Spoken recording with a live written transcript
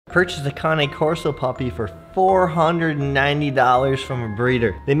Purchased a Corso puppy for $490 from a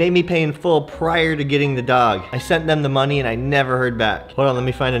breeder. They made me pay in full prior to getting the dog. I sent them the money and I never heard back. Hold on, let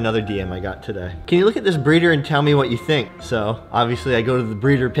me find another DM I got today. Can you look at this breeder and tell me what you think? So, obviously I go to the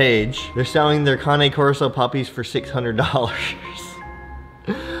breeder page. They're selling their Corso puppies for $600.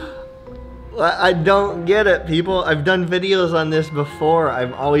 I don't get it, people. I've done videos on this before.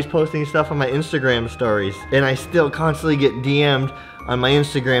 I'm always posting stuff on my Instagram stories, and I still constantly get DM'd on my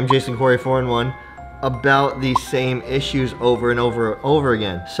Instagram, JasonCorey411, about these same issues over and over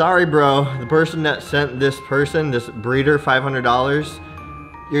again. Sorry, bro. The person that sent this breeder,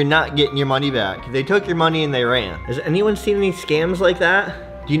 $500, you're not getting your money back. They took your money and they ran. Has anyone seen any scams like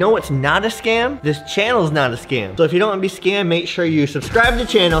that? Do you know what's not a scam? This channel's not a scam. So if you don't want to be scammed, make sure you subscribe to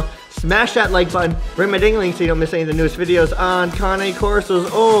the channel, smash that like button, ring my ding-a-ling so you don't miss any of the newest videos on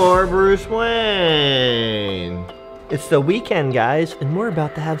Corsos or Bruce Wayne. It's the weekend, guys, and we're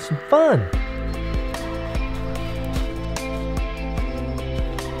about to have some fun.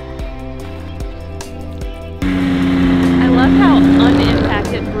 I love how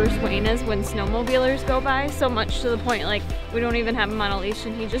unimpacted Bruce Wayne is when snowmobilers go by, so much to the point, like, we don't even have him on a leash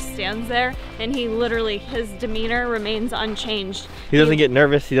and he just stands there and he literally, his demeanor remains unchanged. He doesn't get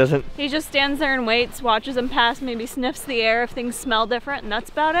nervous, he just stands there and waits, watches him pass, maybe sniffs the air if things smell different, and that's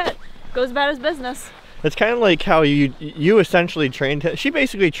about it. Goes about his business. It's kind of like how you essentially trained him. She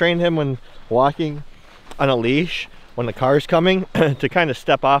basically trained him when walking on a leash when the car's coming to kind of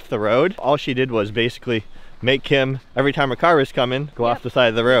step off the road. All she did was basically make him, every time a car was coming, go off the side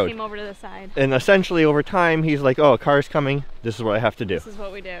of the road. Came over to the side. And essentially over time, he's like, oh, a car's coming. This is what I have to do. This is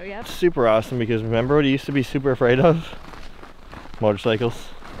what we do, yep. Super awesome, because remember what he used to be super afraid of? Motorcycles.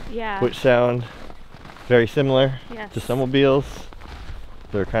 Yeah. Which sound very similar to snowmobiles.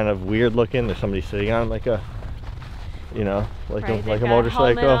 They're kind of weird looking. There's somebody sitting on like a, you know, like a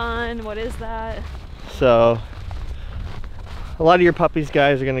motorcycle. On. What is that? So, a lot of your puppies,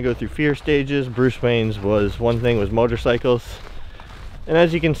 guys, are gonna go through fear stages. Bruce Wayne's was motorcycles. And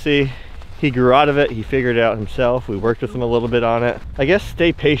as you can see, he grew out of it. He figured it out himself. We worked with him a little bit on it. I guess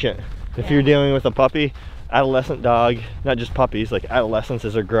stay patient. If you're dealing with a puppy, adolescent dog, not just puppies, like adolescents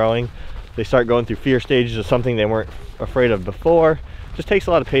as they're growing, they start going through fear stages of something they weren't afraid of before. Just takes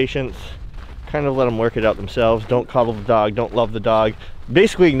a lot of patience. Kind of let them work it out themselves. Don't coddle the dog, don't love the dog.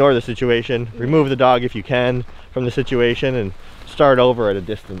 Basically ignore the situation. Remove the dog if you can from the situation and start over at a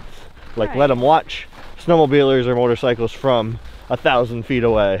distance. Like let them watch snowmobilers or motorcycles from 1,000 feet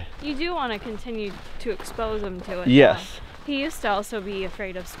away. You do want to continue to expose them to it. Yes. He used to also be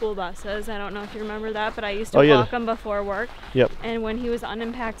afraid of school buses. I don't know if you remember that, but I used to walk him before work. Yep. And when he was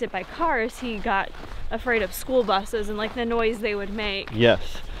unimpacted by cars, he got afraid of school buses and like the noise they would make.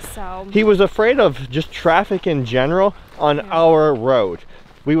 Yes. So he was afraid of just traffic in general on our road.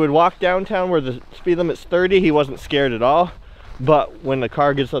 We would walk downtown where the speed limit's 30. He wasn't scared at all. But when the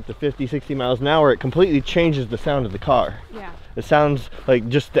car gets up to 50, 60 miles an hour, it completely changes the sound of the car. Yeah. It sounds like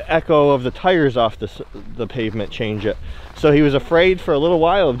just the echo of the tires off the pavement change it. So he was afraid for a little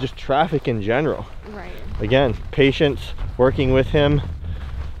while of just traffic in general. Right. Again, patience, working with him,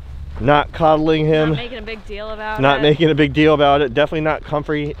 not coddling him. Not making a big deal about it. Not making a big deal about it. Definitely not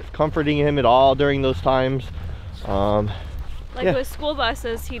comforting him at all during those times. Like with school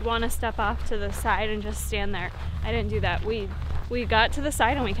buses, he'd want to step off to the side and just stand there. I didn't do that. We got to the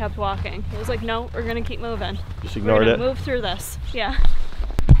side and we kept walking. It was like, no, we're gonna keep moving. Just ignored it. Move through this. Yeah.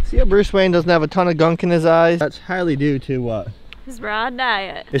 See how Bruce Wayne doesn't have a ton of gunk in his eyes? That's highly due to what? His raw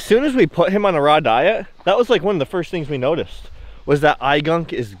diet. As soon as we put him on a raw diet, that was like one of the first things we noticed, was that eye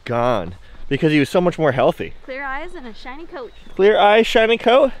gunk is gone because he was so much more healthy. Clear eyes and a shiny coat. Clear eyes, shiny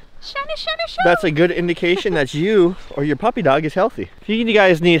coat? Shiny, shiny, shiny. That's a good indication that you or your puppy dog is healthy. If you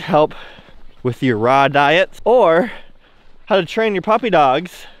guys need help with your raw diets or how to train your puppy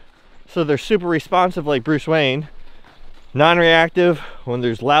dogs so they're super responsive like Bruce Wayne, non-reactive when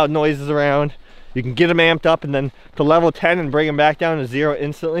there's loud noises around, you can get them amped up and then to level 10 and bring them back down to 0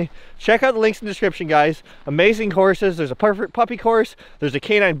 instantly. Check out the links in the description, guys. Amazing courses. There's a perfect puppy course, there's a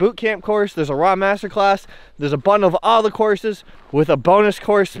canine boot camp course, there's a raw masterclass, there's a bundle of all the courses with a bonus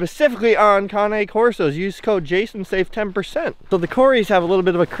course specifically on Corsos. Use code Jason, save 10%. So the Coreys have a little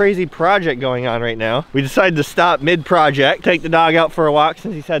bit of a crazy project going on right now. We decided to stop mid-project, take the dog out for a walk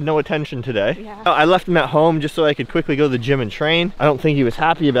since he's had no attention today. Yeah. I left him at home just so I could quickly go to the gym and train. I don't think he was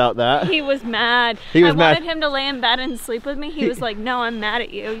happy about that. He was mad. He was mad. I wanted him to lay in bed and sleep with me. He was like, no, I'm mad at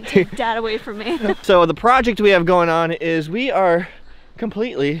you. You take Dad away from me. So the project we have going on is we are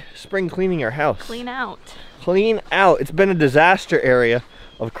completely spring cleaning our house. Clean out. Clean out. It's been a disaster area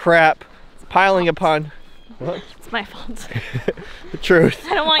of crap piling upon What? It's my fault. The truth.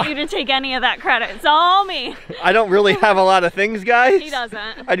 I don't want you to take any of that credit. It's all me. I don't really have a lot of things, guys. He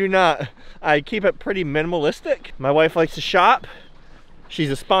doesn't. I do not. I keep it pretty minimalistic. My wife likes to shop. She's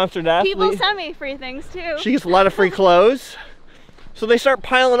a sponsored athlete. People send me free things too. She gets a lot of free clothes. So they start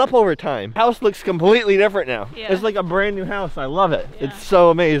piling up over time. House looks completely different now. Yeah. It's like a brand new house. I love it. Yeah. It's so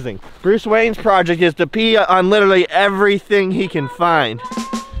amazing. Bruce Wayne's project is to pee on literally everything he can find.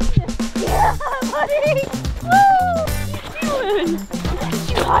 Yeah, buddy! Woo! What are you doing? Get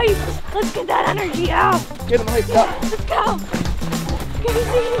you hyped. Let's get that energy out. Get him hyped up. Let's go.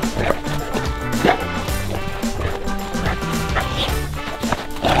 Crazy.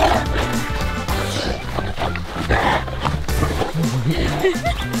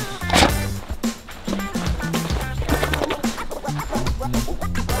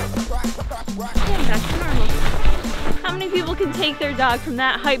 Back to normal. How many people can take their dog from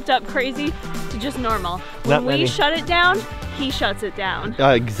that hyped up crazy to just normal? When we shut it down, he shuts it down.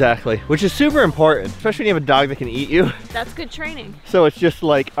 Exactly, which is super important, especially when you have a dog that can eat you. That's good training. So it's just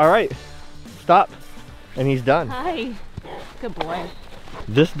like, all right, stop, and he's done. Hi. Good boy.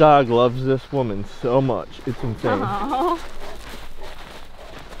 This dog loves this woman so much. It's insane. Aww.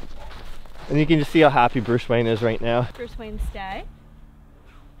 And you can just see how happy Bruce Wayne is right now. Bruce Wayne, stay.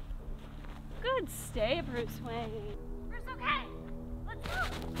 Good stay, Bruce Wayne. Bruce, okay. Let's go.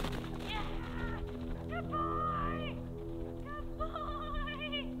 Yeah. Good boy. Good boy.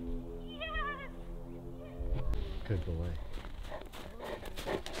 Yes. Good boy.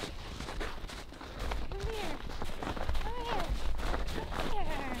 Come here. Come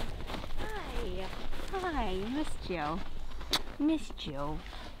here. Come here. Hi. Hi. Missed you. Missed you.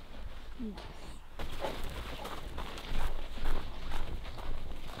 Yes.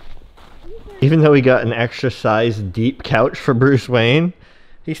 Even though we got an extra size deep couch for Bruce Wayne,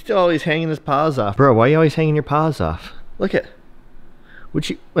 he's still always hanging his paws off. Bro, why are you always hanging your paws off? Look at,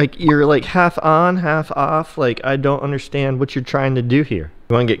 you're like half on, half off. Like, I don't understand what you're trying to do here.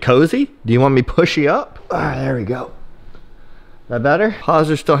 You want to get cozy? Do you want me to push you up? Ah, there we go. That better? Paws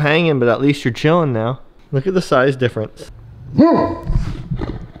are still hanging, but at least you're chilling now. Look at the size difference. He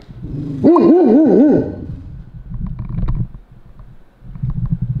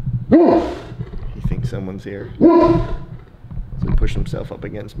thinks someone's here. So he pushed himself up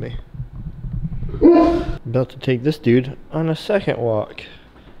against me. About to take this dude on a second walk.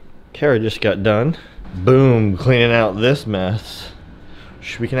 Kara just got done. Boom, cleaning out this mess.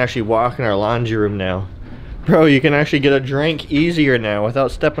 We can actually walk in our laundry room now. Bro, you can actually get a drink easier now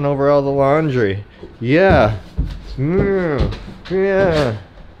without stepping over all the laundry. Yeah. Yeah.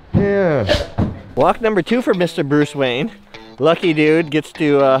 Yeah. Walk number 2 for Mr. Bruce Wayne. Lucky dude gets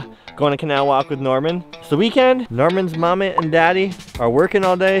to go on a canal walk with Norman. It's the weekend. Norman's mama and daddy are working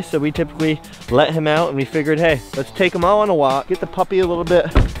all day, so we typically let him out, and we figured, hey, let's take him all on a walk, get the puppy a little bit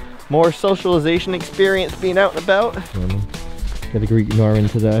more socialization experience being out and about. Norman, gotta greet Norman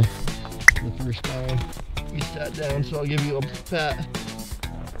today. The first time we sat down, so I'll give you a pat.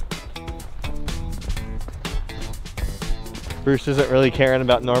 Bruce isn't really caring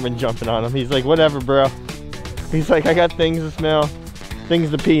about Norman jumping on him. He's like, whatever, bro. He's like, I got things to smell, things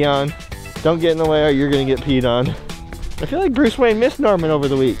to pee on. Don't get in the way or you're gonna get peed on. I feel like Bruce Wayne missed Norman over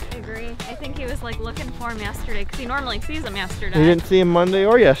the week. I agree. I think he was like looking for him yesterday because he normally sees him yesterday. He didn't see him Monday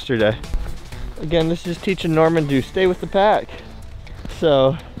or yesterday. Again, this is teaching Norman to stay with the pack.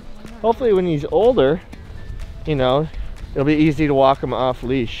 So hopefully when he's older, you know, it'll be easy to walk him off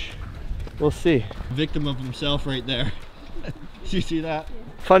leash. We'll see. Victim of himself right there. Do you see that?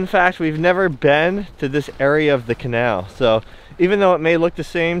 Fun fact, we've never been to this area of the canal. So even though it may look the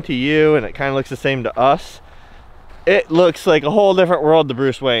same to you and it kind of looks the same to us, it looks like a whole different world to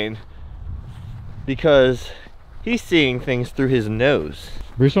Bruce Wayne because he's seeing things through his nose.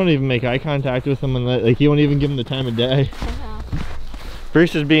 Bruce won't even make eye contact with him, and like he won't even give him the time of day.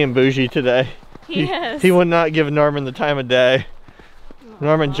 Bruce is being bougie today. He is. He would not give Norman the time of day.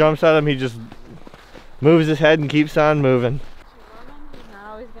 Norman jumps at him, he just moves his head and keeps on moving. He's not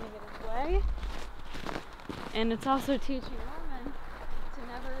always going to get his way. And it's also teaching Norman to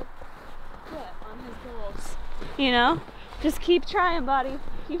never quit on his goals. You know? Just keep trying, buddy.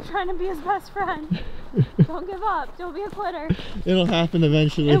 Keep trying to be his best friend. Don't give up. Don't be a quitter. It'll happen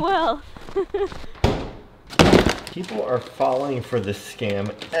eventually. It will. People are falling for this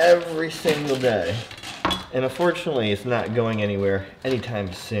scam every single day. And unfortunately, it's not going anywhere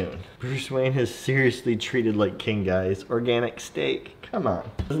anytime soon. Bruce Wayne is seriously treated like king, guys. Organic steak, come on.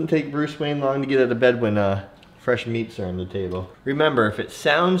 Doesn't take Bruce Wayne long to get out of bed when fresh meats are on the table. Remember, if it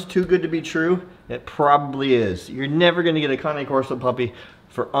sounds too good to be true, it probably is. You're never gonna get a Corso puppy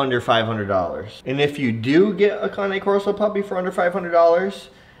for under $500. And if you do get a Cane Corso puppy for under $500,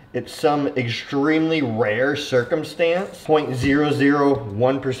 it's some extremely rare circumstance,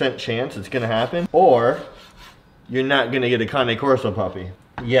 0.001% chance it's gonna happen, or you're not gonna get a Cane Corso puppy.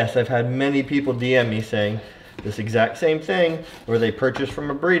 Yes, I've had many people DM me saying this exact same thing, where they purchased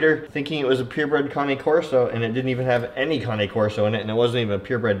from a breeder thinking it was a purebred Cane Corso and it didn't even have any Cane Corso in it, and it wasn't even a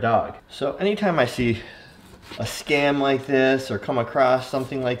purebred dog. So anytime I see a scam like this or come across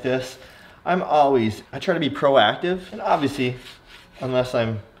something like this, I try to be proactive, and obviously, unless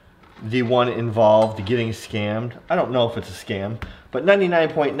I'm the one involved getting scammed, I don't know if it's a scam, but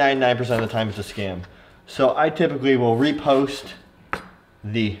 99.99% of the time it's a scam. So I typically will repost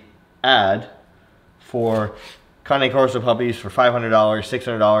the ad for Cane Corso puppies for $500,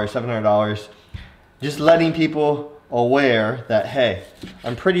 $600, $700, just letting people aware that, hey,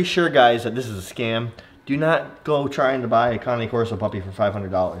 I'm pretty sure, guys, that this is a scam. Do not go trying to buy a Cane Corso puppy for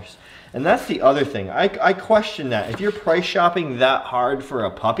 $500. And that's the other thing. I question that. If you're price shopping that hard for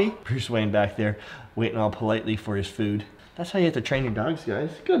a puppy, Bruce Wayne back there waiting all politely for his food. That's how you have to train your dogs, guys.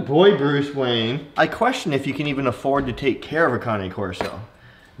 Good boy, Bruce Wayne. I question if you can even afford to take care of a Cane Corso.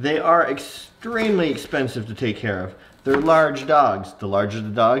 They are extremely expensive to take care of. They're large dogs. The larger the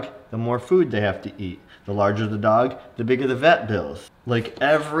dog, the more food they have to eat. The larger the dog, the bigger the vet bills. Like,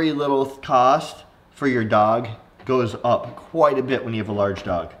 every little cost for your dog goes up quite a bit when you have a large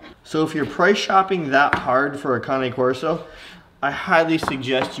dog. So if you're price shopping that hard for a Cane Corso, I highly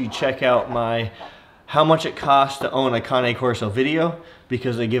suggest you check out my how much it costs to own a Cane Corso video,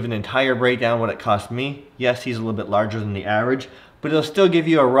 because I give an entire breakdown what it cost me. Yes, he's a little bit larger than the average, but it'll still give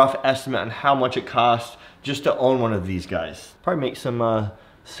you a rough estimate on how much it costs just to own one of these guys. Probably make some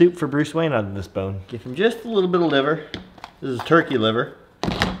soup for Bruce Wayne out of this bone. Give him just a little bit of liver. This is turkey liver.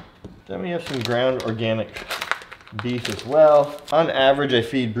 Then we have some ground organic beef as well. On average, I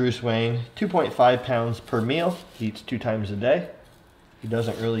feed Bruce Wayne 2.5 pounds per meal. He eats 2 times a day. He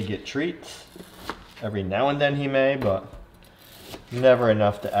doesn't really get treats. Every now and then he may, but never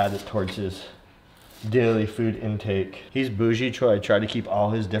enough to add it towards his daily food intake. He's bougie, so I try to keep all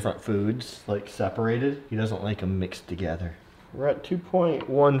his different foods like separated. He doesn't like them mixed together. We're at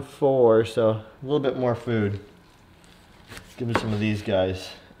 2.14, so a little bit more food. Let's give him some of these guys.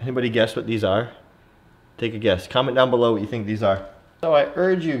 Anybody guess what these are? Take a guess. Comment down below what you think these are. So I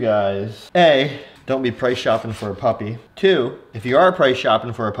urge you guys, A, don't be price shopping for a puppy. 2, if you are price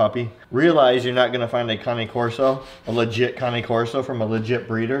shopping for a puppy, realize you're not gonna find a Cane Corso, a legit Cane Corso from a legit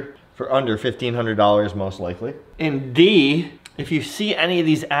breeder, for under $1,500 most likely. And D, if you see any of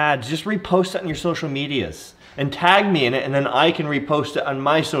these ads, just repost it on your social medias and tag me in it, and then I can repost it on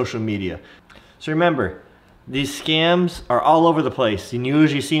my social media. So remember, these scams are all over the place. You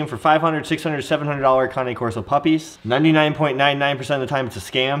usually see them for $500, $600, $700 Cane Corso puppies. 99.99% of the time it's a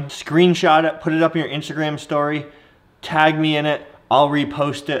scam. Screenshot it, put it up in your Instagram story, tag me in it, I'll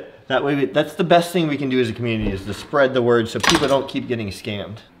repost it. That way, that's the best thing we can do as a community, is to spread the word so people don't keep getting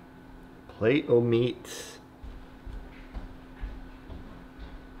scammed. Plate o' meats.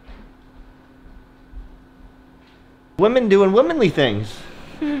 Women doing womanly things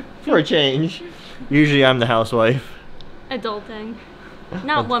for a change. Usually I'm the housewife. Adulting.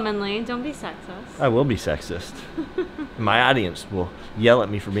 Not womanly. Don't be sexist. I will be sexist. My audience will yell at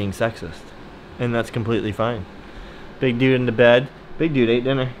me for being sexist. And that's completely fine. Big dude in the bed. Big dude ate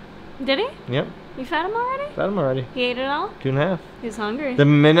dinner. Did he? Yep. You fed him already? Fed him already. He ate it all? 2.5. He's hungry. The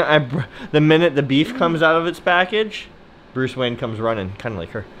minute the beef comes out of its package, Bruce Wayne comes running. Kind of like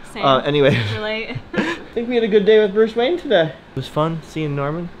her. Same. Anyway. Relate. I think we had a good day with Bruce Wayne today. It was fun seeing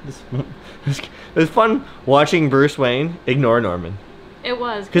Norman. It was fun watching Bruce Wayne ignore Norman. It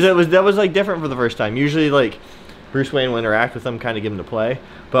was. Because that was like different for the first time. Usually like Bruce Wayne will interact with them, kind of give him to play.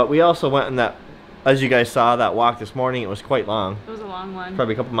 But we also went on that, as you guys saw, that walk this morning. It was quite long. It was a long one.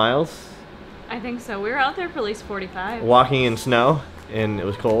 Probably a couple miles. I think so. We were out there for at least 45. Walking in snow, and it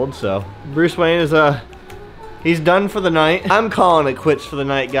was cold, so. Bruce Wayne is, he's done for the night. I'm calling it quits for the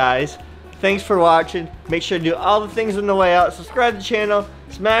night, guys. Thanks for watching. Make sure to do all the things on the way out. Subscribe to the channel,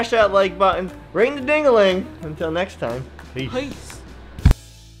 smash that like button, ring the ding-a-ling. Until next time, peace.